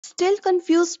Still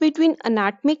confused between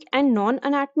anatomic and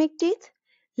non-anatomic teeth?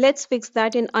 Let's fix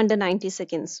that in under 90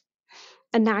 seconds.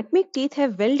 Anatomic teeth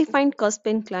have well-defined cusp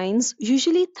inclines,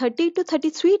 usually 30 to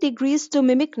 33 degrees to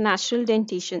mimic natural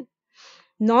dentition.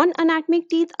 Non-anatomic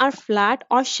teeth are flat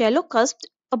or shallow cusped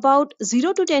about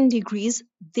 0 to 10 degrees.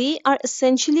 They are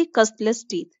essentially cuspless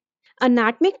teeth.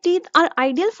 Anatomic teeth are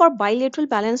ideal for bilateral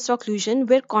balanced occlusion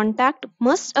where contact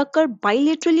must occur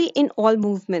bilaterally in all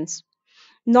movements.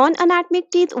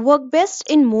 Non-anatomic teeth work best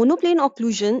in monoplane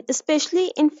occlusion,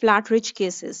 especially in flat ridge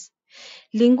cases.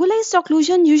 Lingualized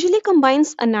occlusion usually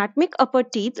combines anatomic upper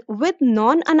teeth with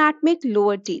non-anatomic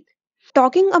lower teeth.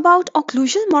 Talking about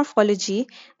occlusal morphology,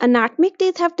 anatomic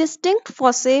teeth have distinct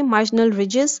fossae, marginal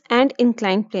ridges, and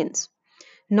inclined planes.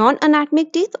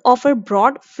 Non-anatomic teeth offer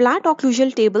broad, flat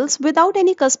occlusal tables without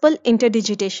any cuspal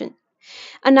interdigitation.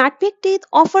 Anatomic teeth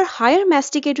offer higher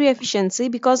masticatory efficiency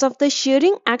because of the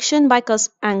shearing action by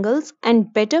cusp angles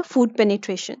and better food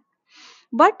penetration.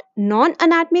 But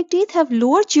non-anatomic teeth have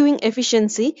lower chewing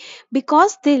efficiency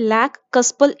because they lack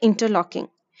cuspal interlocking.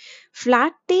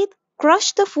 Flat teeth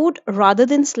crush the food rather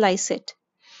than slice it.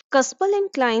 Cuspal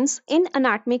inclines in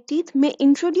anatomic teeth may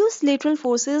introduce lateral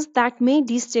forces that may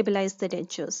destabilize the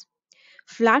dentures.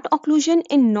 Flat occlusion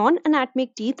in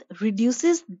non-anatomic teeth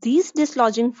reduces these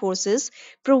dislodging forces,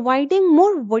 providing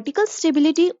more vertical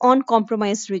stability on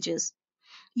compromised ridges.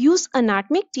 Use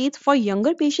anatomic teeth for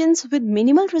younger patients with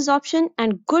minimal resorption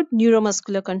and good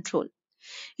neuromuscular control.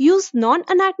 Use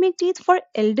non-anatomic teeth for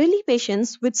elderly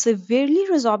patients with severely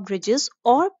resorbed ridges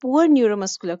or poor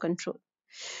neuromuscular control.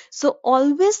 So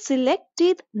always select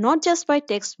teeth not just by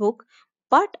textbook,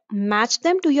 but match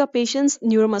them to your patient's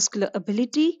neuromuscular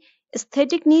ability,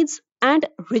 aesthetic needs, and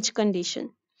ridge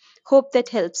condition. Hope that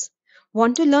helps.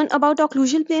 Want to learn about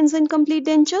occlusal planes and complete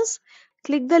dentures?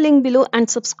 Click the link below and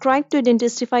subscribe to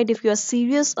Dentistified if you are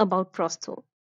serious about prostho.